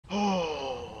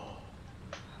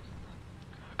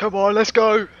Come on, let's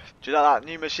go! Do you like that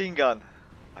new machine gun?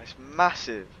 It's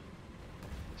massive.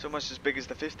 It's almost as big as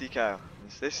the 50 cal.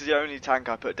 This is the only tank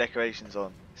I put decorations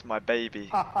on. It's my baby.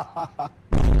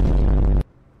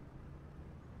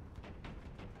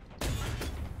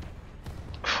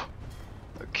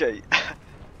 Okay.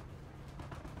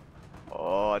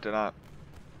 Oh, I don't know.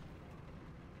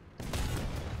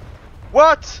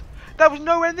 What? That was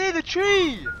nowhere near the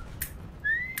tree!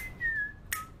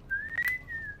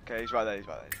 Okay, he's right there, he's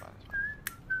right there, he's fine,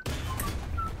 he's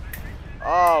fine.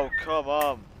 Oh, come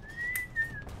on.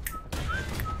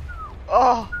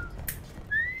 Oh!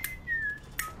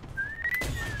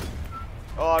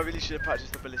 Oh, I really should have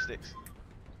practiced the ballistics.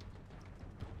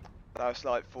 That's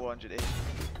like 400-ish.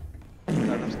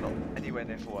 No, that's not anywhere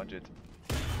near 400.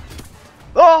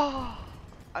 Oh!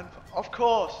 And of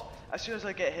course, as soon as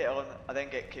I get hit on, I then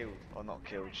get killed. Or not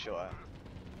killed, shot at.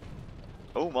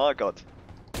 Oh my god.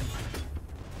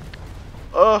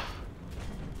 Oh!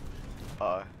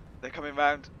 Uh-oh. They're coming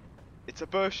round. It's a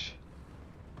bush.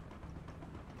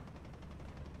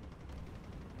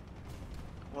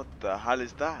 What the hell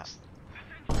is that?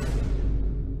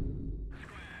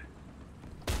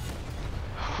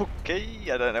 Okay,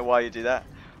 I don't know why you do that.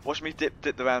 Watch me dip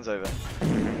the rounds over.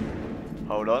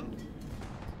 Hold on.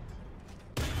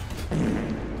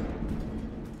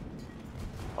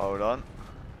 Hold on.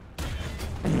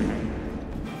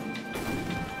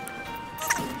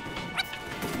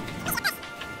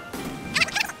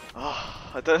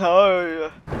 Oh, I don't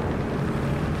know.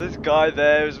 This guy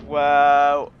there as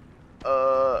well.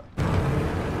 No,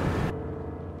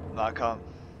 I can't.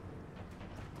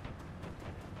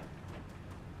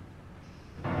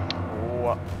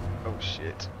 Oh, oh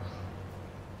shit.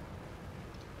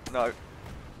 No.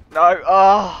 No.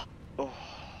 Ah. Oh,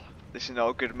 this is not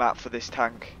a good map for this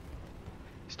tank.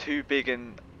 It's too big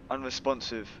and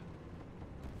unresponsive.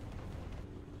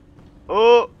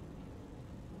 Oh.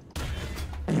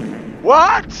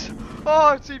 What?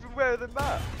 Oh, it's even rarer than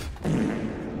that.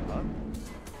 Huh?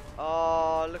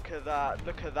 Oh, look at that.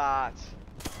 Look at that.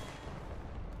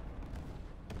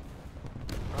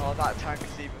 Oh, that tank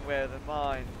is even rarer than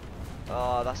mine.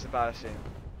 Oh, that's embarrassing.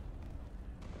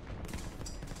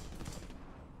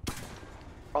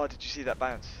 Oh, did you see that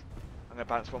bounce? I'm going to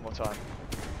bounce one more time.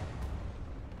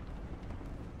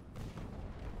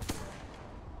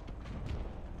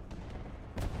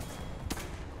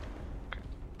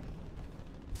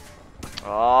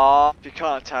 Oh, if you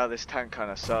can't tell, this tank kind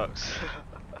of sucks.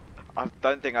 I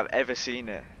don't think I've ever seen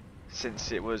it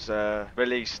since it was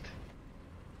released.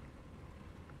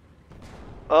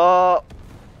 Oh,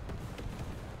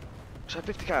 should I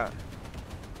 50 count?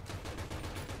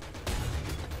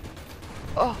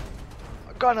 Oh,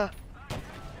 I'm gonna.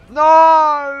 No!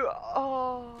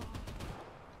 Oh.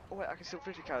 Oh wait, I can still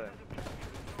 50 count him.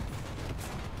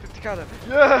 50 count him.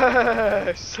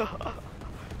 Yes!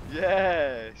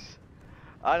 Yes!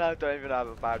 I know I don't even have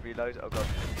a bad reload. Oh god.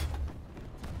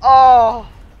 Oh!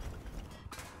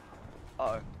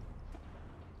 Uh oh.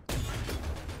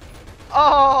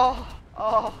 Oh!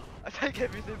 Oh! I take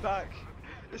everything back.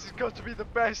 This has got to be the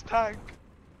best tank.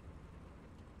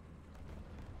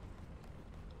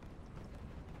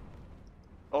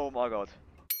 Oh my god.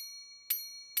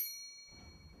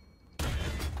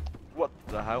 What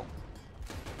the hell?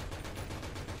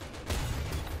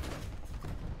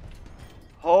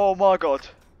 Oh my god.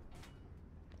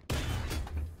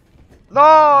 No!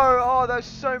 Oh, there's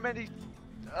so many.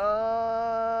 Oh.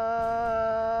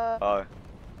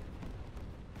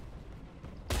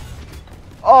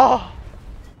 Oh!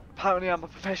 Apparently I'm a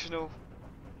professional.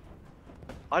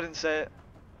 I didn't say it.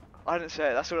 I didn't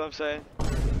say it, that's what I'm saying.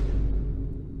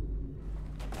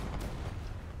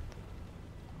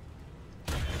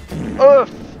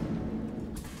 Oof!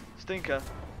 Stinker.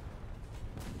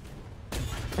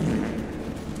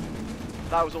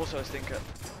 That was also a stinker.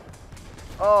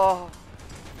 Oh!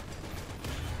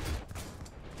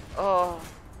 Oh!